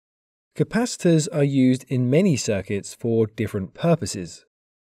Capacitors are used in many circuits for different purposes.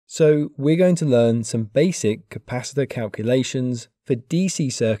 So we're going to learn some basic capacitor calculations for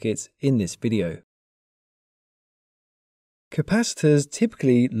DC circuits in this video. Capacitors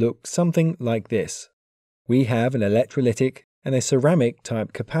typically look something like this. We have an electrolytic and a ceramic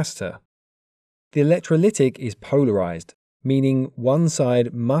type capacitor. The electrolytic is polarized, meaning one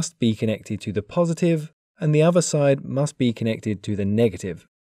side must be connected to the positive and the other side must be connected to the negative.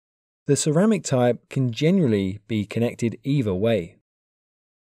 The ceramic type can generally be connected either way.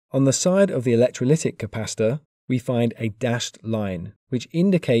 On the side of the electrolytic capacitor, we find a dashed line, which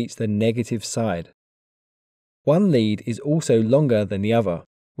indicates the negative side. One lead is also longer than the other,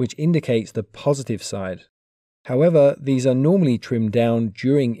 which indicates the positive side. However, these are normally trimmed down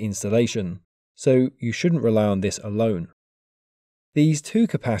during installation, so you shouldn't rely on this alone. These two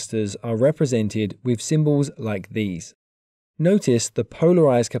capacitors are represented with symbols like these. Notice the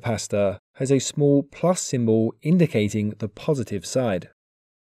polarized capacitor has a small plus symbol indicating the positive side.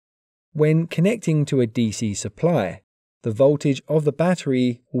 When connecting to a DC supply, the voltage of the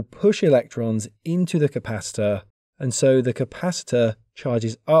battery will push electrons into the capacitor, and so the capacitor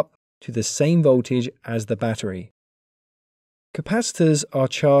charges up to the same voltage as the battery. Capacitors are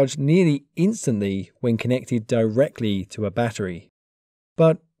charged nearly instantly when connected directly to a battery,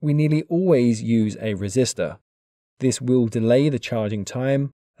 but we nearly always use a resistor. This will delay the charging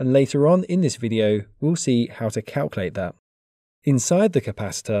time, and later on in this video we'll see how to calculate that. Inside the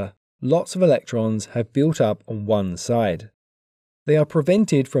capacitor, lots of electrons have built up on one side. They are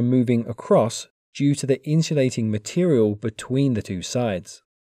prevented from moving across due to the insulating material between the two sides.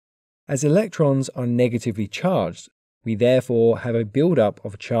 As electrons are negatively charged, we therefore have a build-up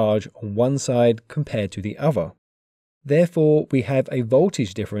of charge on one side compared to the other. Therefore, we have a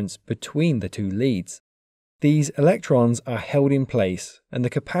voltage difference between the two leads. These electrons are held in place, and the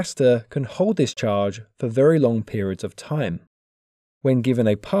capacitor can hold this charge for very long periods of time. When given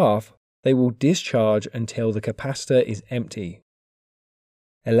a path, they will discharge until the capacitor is empty.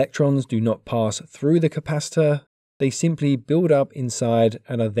 Electrons do not pass through the capacitor, they simply build up inside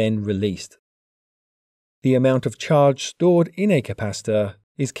and are then released. The amount of charge stored in a capacitor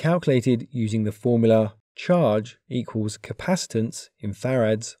is calculated using the formula charge equals capacitance in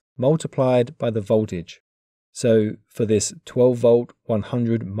farads multiplied by the voltage. So for this 12 volt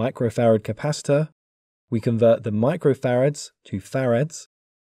 100 microfarad capacitor, we convert the microfarads to farads,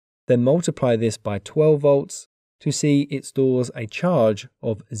 then multiply this by 12 volts to see it stores a charge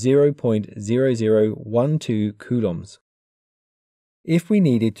of 0.0012 coulombs. If we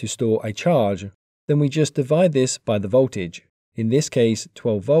needed to store a charge, then we just divide this by the voltage, in this case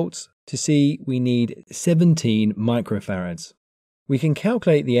 12 volts, to see we need 17 microfarads. We can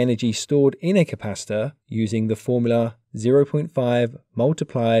calculate the energy stored in a capacitor using the formula 0.5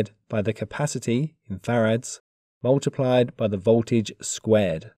 multiplied by the capacity in farads multiplied by the voltage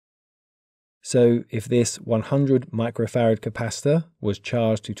squared. So if this 100 microfarad capacitor was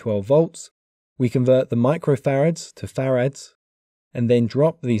charged to 12 volts, we convert the microfarads to farads and then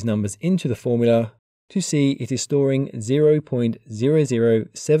drop these numbers into the formula to see it is storing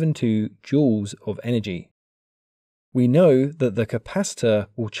 0.0072 joules of energy. We know that the capacitor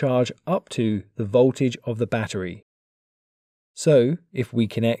will charge up to the voltage of the battery. So, if we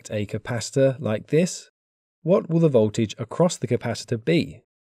connect a capacitor like this, what will the voltage across the capacitor be?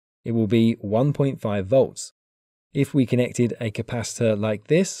 It will be 1.5 volts. If we connected a capacitor like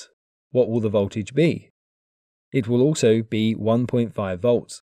this, what will the voltage be? It will also be 1.5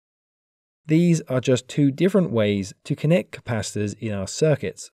 volts. These are just two different ways to connect capacitors in our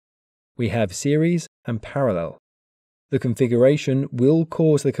circuits. We have series and parallel. The configuration will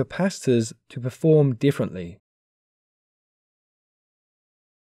cause the capacitors to perform differently.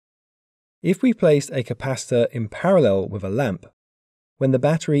 If we placed a capacitor in parallel with a lamp, when the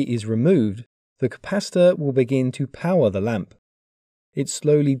battery is removed, the capacitor will begin to power the lamp. It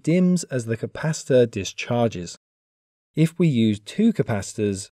slowly dims as the capacitor discharges. If we use two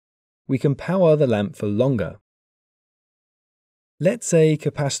capacitors, we can power the lamp for longer. Let's say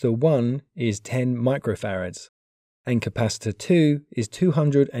capacitor 1 is 10 microfarads and capacitor 2 is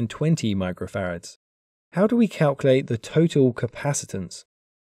 220 microfarads. How do we calculate the total capacitance?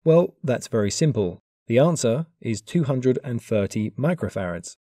 Well, that's very simple. The answer is 230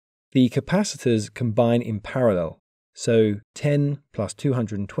 microfarads. The capacitors combine in parallel, so 10 plus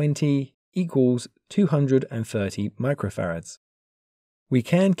 220 equals 230 microfarads. We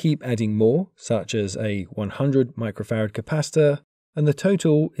can keep adding more, such as a 100 microfarad capacitor, and the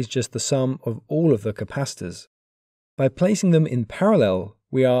total is just the sum of all of the capacitors. By placing them in parallel,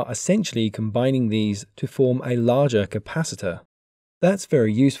 we are essentially combining these to form a larger capacitor. That's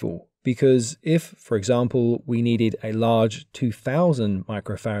very useful, because if, for example, we needed a large 2000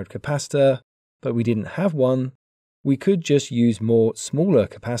 microfarad capacitor, but we didn't have one, we could just use more smaller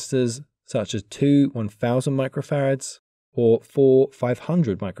capacitors, such as 2 1000 microfarads or 4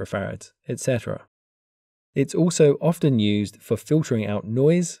 500 microfarads, etc. It's also often used for filtering out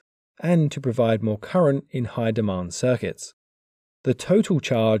noise and to provide more current in high demand circuits. The total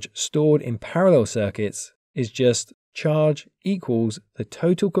charge stored in parallel circuits is just charge equals the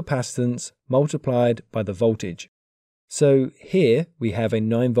total capacitance multiplied by the voltage. So here we have a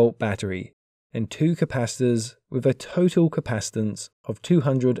 9-volt battery and 2 capacitors with a total capacitance of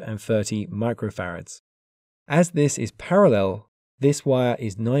 230 microfarads. As this is parallel, this wire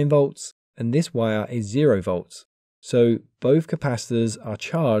is 9 volts and this wire is 0 volts, so both capacitors are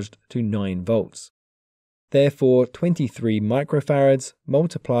charged to 9 volts. Therefore, 23 microfarads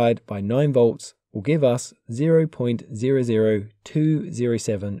multiplied by 9 volts will give us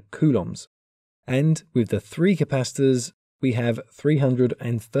 0.00207 coulombs. And with the 3 capacitors, we have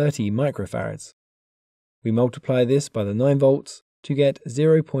 330 microfarads. We multiply this by the 9 volts to get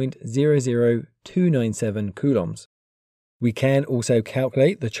 0.00297 coulombs. We can also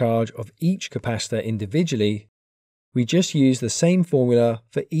calculate the charge of each capacitor individually. We just use the same formula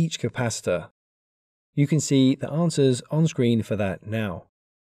for each capacitor. You can see the answers on screen for that now.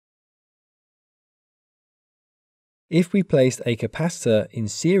 If we placed a capacitor in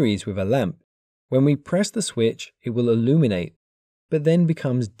series with a lamp, when we press the switch it will illuminate, but then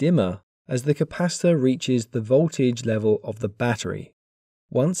becomes dimmer as the capacitor reaches the voltage level of the battery.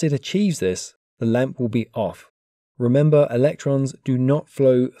 Once it achieves this, the lamp will be off. Remember, electrons do not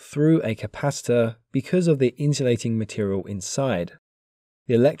flow through a capacitor because of the insulating material inside.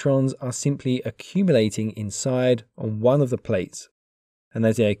 The electrons are simply accumulating inside on one of the plates, and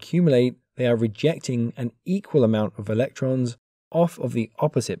as they accumulate, they are rejecting an equal amount of electrons off of the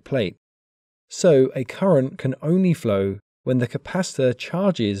opposite plate. So a current can only flow when the capacitor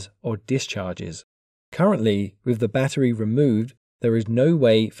charges or discharges. Currently, with the battery removed, there is no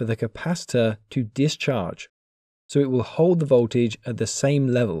way for the capacitor to discharge, so it will hold the voltage at the same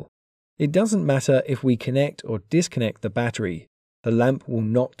level. It doesn't matter if we connect or disconnect the battery, the lamp will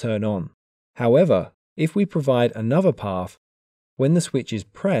not turn on. However, if we provide another path, when the switch is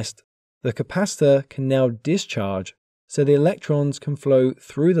pressed, the capacitor can now discharge, so the electrons can flow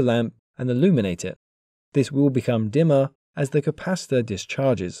through the lamp and illuminate it. This will become dimmer as the capacitor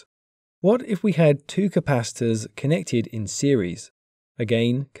discharges. What if we had 2 capacitors connected in series?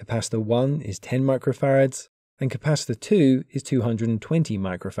 Again, capacitor 1 is 10 microfarads and capacitor 2 is 220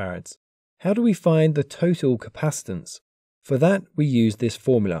 microfarads. How do we find the total capacitance? For that, we use this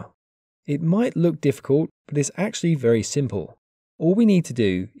formula. It might look difficult, but it's actually very simple. All we need to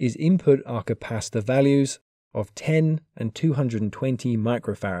do is input our capacitor values of 10 and 220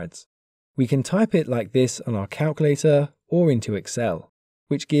 microfarads. We can type it like this on our calculator or into Excel,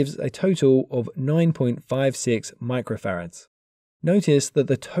 which gives a total of 9.56 microfarads. Notice that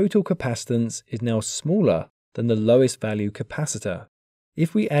the total capacitance is now smaller than the lowest value capacitor.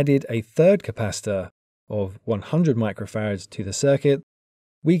 If we added a third capacitor of 100 microfarads to the circuit,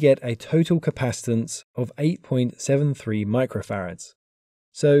 we get a total capacitance of 8.73 microfarads.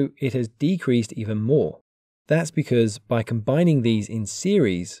 So it has decreased even more. That's because by combining these in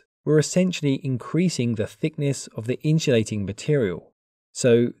series, we're essentially increasing the thickness of the insulating material.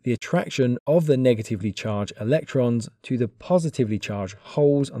 So the attraction of the negatively charged electrons to the positively charged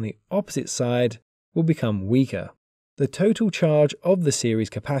holes on the opposite side will become weaker. The total charge of the series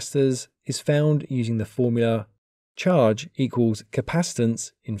capacitors is found using the formula charge equals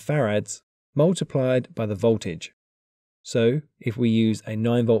capacitance in farads multiplied by the voltage. So if we use a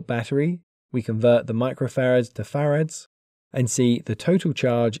 9-volt battery, we convert the microfarads to farads and see the total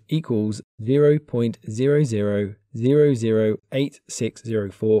charge equals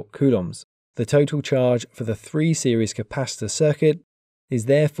 0.00008604 coulombs. The total charge for the 3 series capacitor circuit is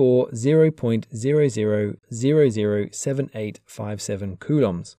therefore 0.00007857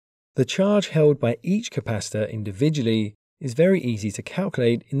 coulombs. The charge held by each capacitor individually is very easy to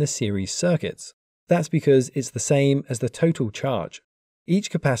calculate in the series circuits. That's because it's the same as the total charge.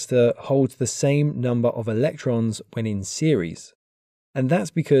 Each capacitor holds the same number of electrons when in series. And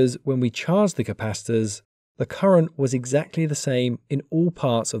that's because when we charged the capacitors, the current was exactly the same in all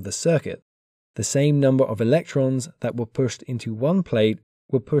parts of the circuit. The same number of electrons that were pushed into one plate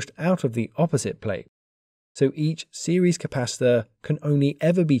were pushed out of the opposite plate. So each series capacitor can only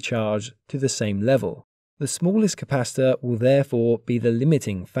ever be charged to the same level. The smallest capacitor will therefore be the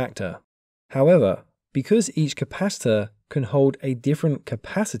limiting factor. However, because each capacitor can hold a different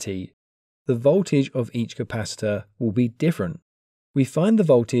capacity, the voltage of each capacitor will be different. We find the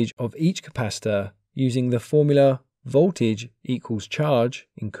voltage of each capacitor using the formula voltage equals charge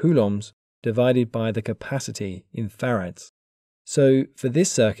in coulombs divided by the capacity in farads. So for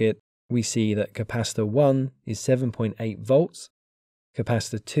this circuit, we see that capacitor 1 is 7.8 volts,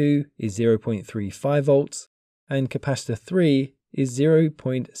 capacitor 2 is 0.35 volts, and capacitor 3 is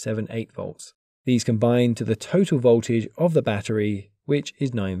 0.78 volts. These combine to the total voltage of the battery, which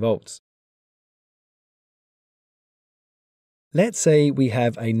is 9 volts. Let's say we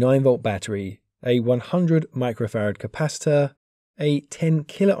have a 9 volt battery, a 100 microfarad capacitor, a 10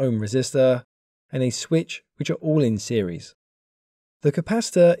 kilo ohm resistor, and a switch which are all in series. The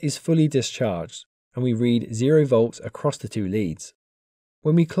capacitor is fully discharged, and we read 0 volts across the two leads.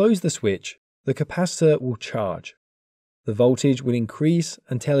 When we close the switch, the capacitor will charge. The voltage will increase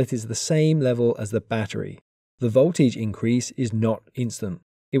until it is the same level as the battery. The voltage increase is not instant.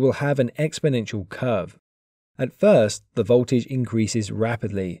 It will have an exponential curve. At first, the voltage increases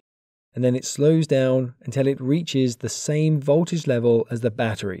rapidly, and then it slows down until it reaches the same voltage level as the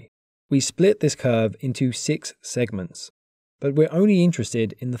battery. We split this curve into 6 segments, but we're only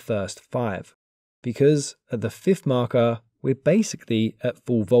interested in the first 5, because at the 5th marker, we're basically at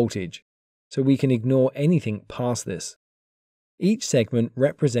full voltage, so we can ignore anything past this. Each segment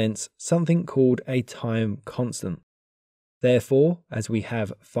represents something called a time constant. Therefore, as we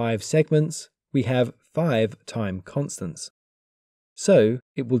have 5 segments, we have 5 time constants. So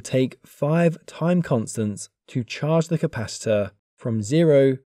it will take 5 time constants to charge the capacitor from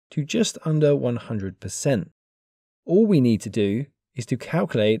 0 to just under 100%. All we need to do is to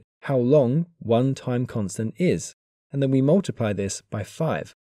calculate how long one time constant is, and then we multiply this by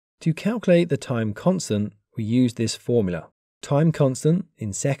 5. To calculate the time constant, we use this formula. Time constant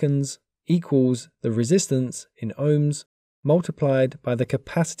in seconds equals the resistance in ohms multiplied by the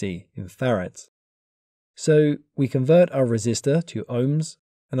capacity in farads. So we convert our resistor to ohms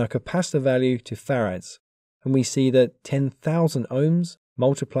and our capacitor value to farads, and we see that 10,000 ohms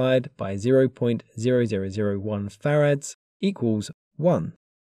multiplied by 0.0001 farads equals 1.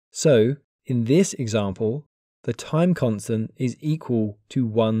 So in this example, the time constant is equal to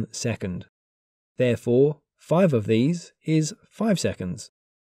 1 second. Therefore, 5 of these is 5 seconds,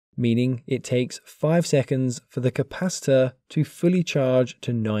 meaning it takes 5 seconds for the capacitor to fully charge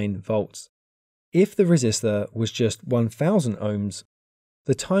to 9 volts. If the resistor was just 1000 ohms,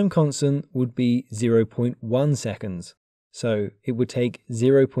 the time constant would be 0.1 seconds, so it would take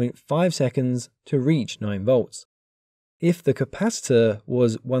 0.5 seconds to reach 9 volts. If the capacitor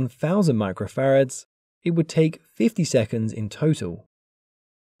was 1000 microfarads, it would take 50 seconds in total.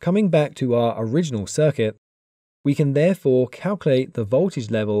 Coming back to our original circuit, we can therefore calculate the voltage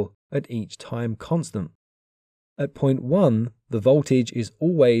level at each time constant. At point 1, the voltage is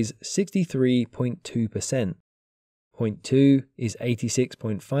always 63.2%. Point 2 is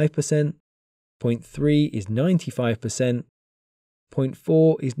 86.5%. Point 3 is 95%. Point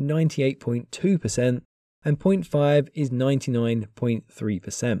 4 is 98.2%. And point 5 is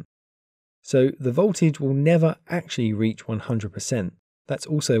 99.3%. So the voltage will never actually reach 100%. That's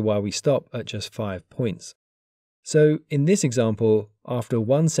also why we stop at just 5 points. So in this example, after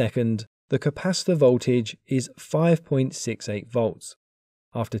 1 second, the capacitor voltage is 5.68 volts.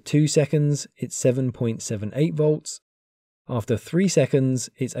 After 2 seconds, it's 7.78 volts. After 3 seconds,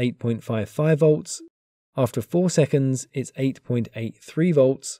 it's 8.55 volts. After 4 seconds, it's 8.83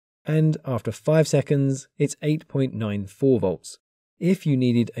 volts. And after 5 seconds, it's 8.94 volts. If you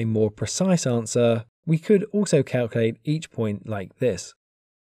needed a more precise answer, we could also calculate each point like this.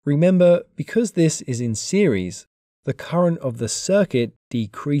 Remember, because this is in series, the current of the circuit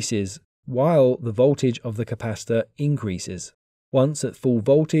decreases while the voltage of the capacitor increases. Once at full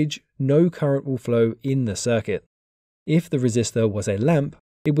voltage, no current will flow in the circuit. If the resistor was a lamp,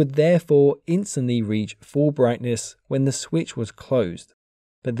 it would therefore instantly reach full brightness when the switch was closed,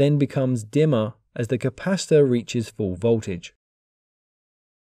 but then becomes dimmer as the capacitor reaches full voltage.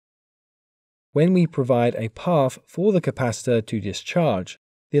 When we provide a path for the capacitor to discharge,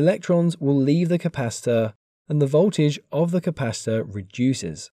 the electrons will leave the capacitor and the voltage of the capacitor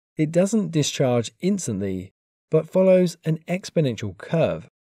reduces. It doesn't discharge instantly, but follows an exponential curve.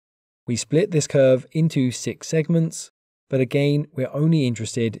 We split this curve into 6 segments, but again we're only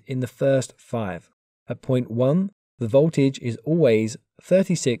interested in the first 5. At point 1, the voltage is always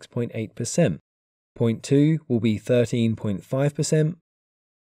 36.8%. Point 2 will be 13.5%.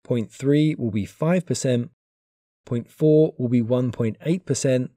 Point 3 will be 5%. Point 4 will be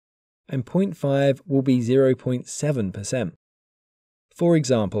 1.8%. And point 5 will be 0.7%. For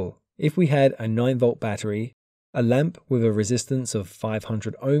example, if we had a 9 volt battery, a lamp with a resistance of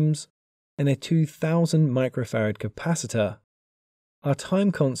 500 ohms, and a 2000 microfarad capacitor, our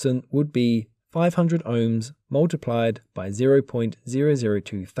time constant would be 500 ohms multiplied by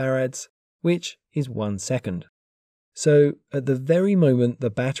 0.002 farads, which is 1 second. So at the very moment the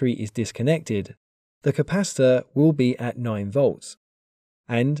battery is disconnected, the capacitor will be at 9 volts.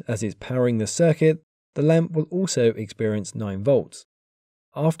 And as it's powering the circuit, the lamp will also experience 9 volts.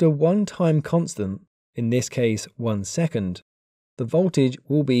 After one time constant, in this case 1 second, the voltage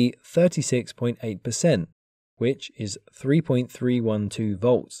will be 36.8%, which is 3.312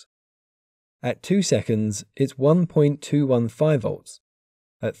 volts. At 2 seconds, it's 1.215 volts.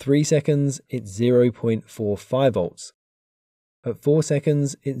 At 3 seconds, it's 0.45 volts. At 4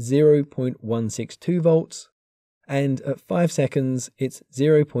 seconds, it's 0.162 volts. And at 5 seconds, it's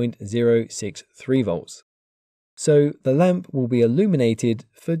 0.063 volts. So the lamp will be illuminated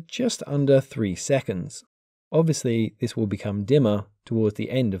for just under 3 seconds. Obviously, this will become dimmer towards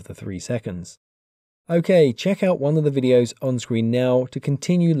the end of the 3 seconds. Okay, check out one of the videos on screen now to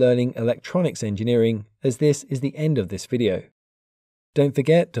continue learning electronics engineering, as this is the end of this video. Don't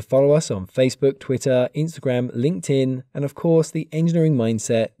forget to follow us on Facebook, Twitter, Instagram, LinkedIn, and of course the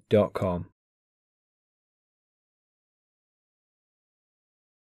engineeringmindset.com.